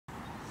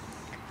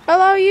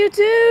Hello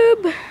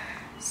YouTube!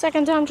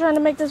 Second time trying to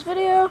make this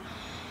video.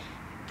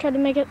 Tried to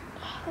make it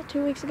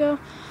 2 weeks ago.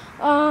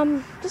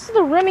 This is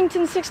the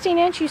Remington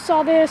 16-inch. You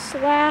saw this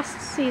last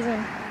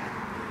season.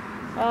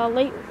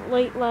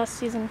 Late last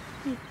season.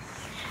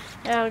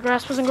 Yeah, the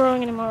grass wasn't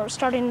growing anymore. It was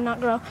starting to not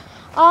grow.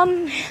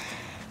 I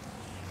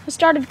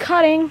started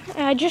cutting,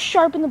 and I just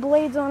sharpened the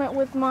blades on it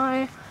with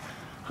my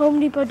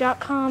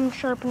HomeDepot.com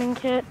sharpening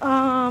kit.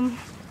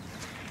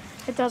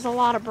 It does a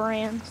lot of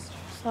brands.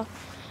 So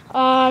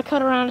I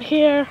cut around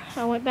here.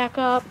 I went back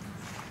up.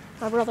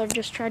 My brother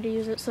just tried to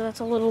use it, so that's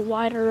a little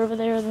wider over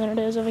there than it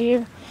is over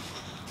here.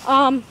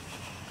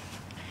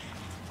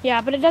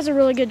 Yeah, but it does a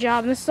really good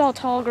job. And this is all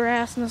tall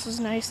grass, and this is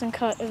nice and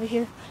cut over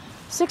here.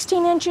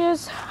 16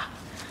 inches.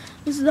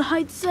 This is the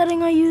height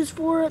setting I use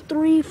for it.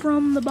 3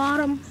 from the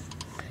bottom.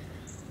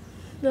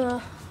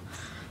 The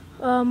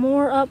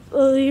more up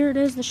here it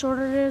is, the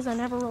shorter it is. I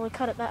never really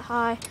cut it that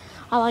high.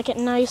 I like it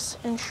nice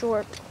and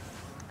short,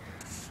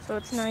 so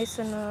it's nice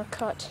and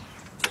cut.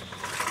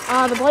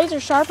 The blades are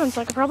sharpened,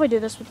 so I could probably do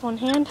this with one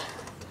hand.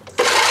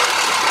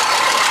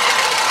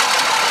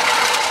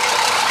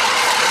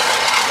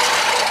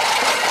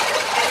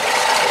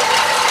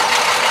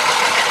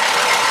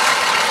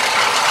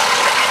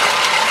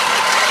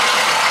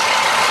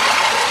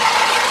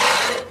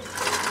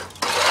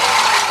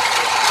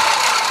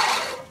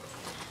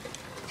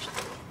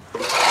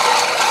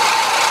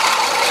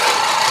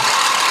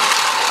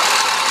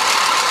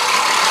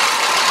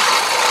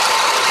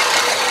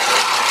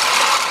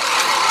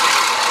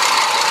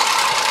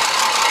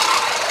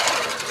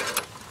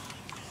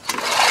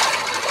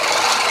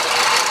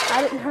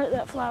 I didn't hurt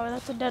that flower,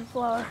 that's a dead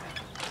flower.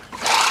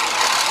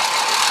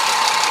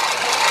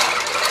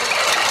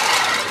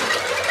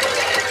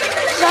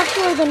 This is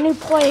actually the new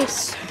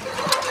place.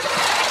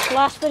 The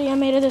last video I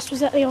made of this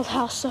was at the old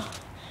house, so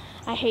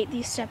I hate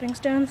these stepping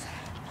stones.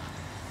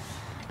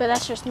 But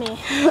that's just me. Now,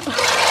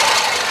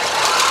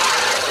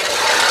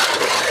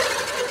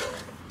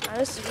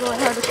 this is really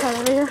hard to cut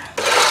over here.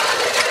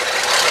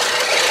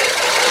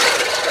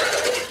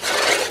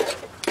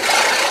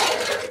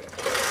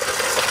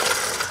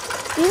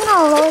 Even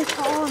on really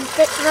tall and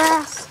thick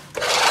grass.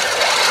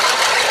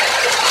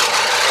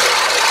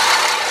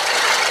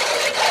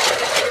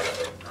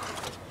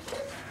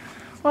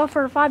 Well,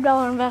 for a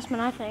 $5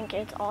 investment, I think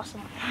it's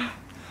awesome.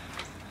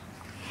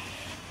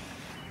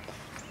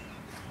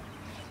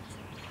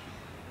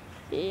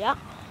 Yeah.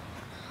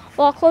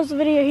 Well, I'll close the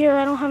video here.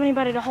 I don't have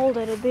anybody to hold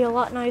it. It'd be a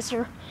lot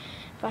nicer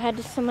if I had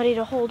somebody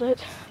to hold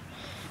it.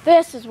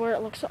 This is where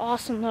it looks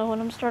awesome, though, when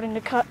I'm starting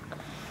to cut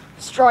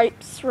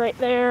stripes right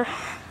there.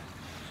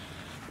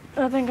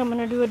 I think I'm going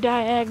to do a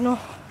diagonal.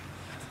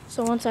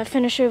 So once I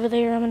finish over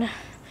there, I'm going to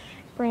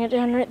bring it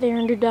down right there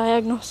and do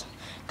diagonals,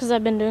 because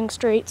I've been doing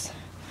straights.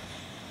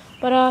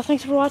 But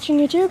thanks for watching,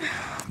 YouTube.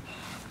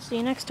 See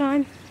you next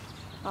time.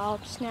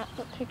 I'll snap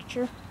a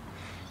picture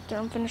after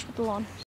I'm finished with the lawn.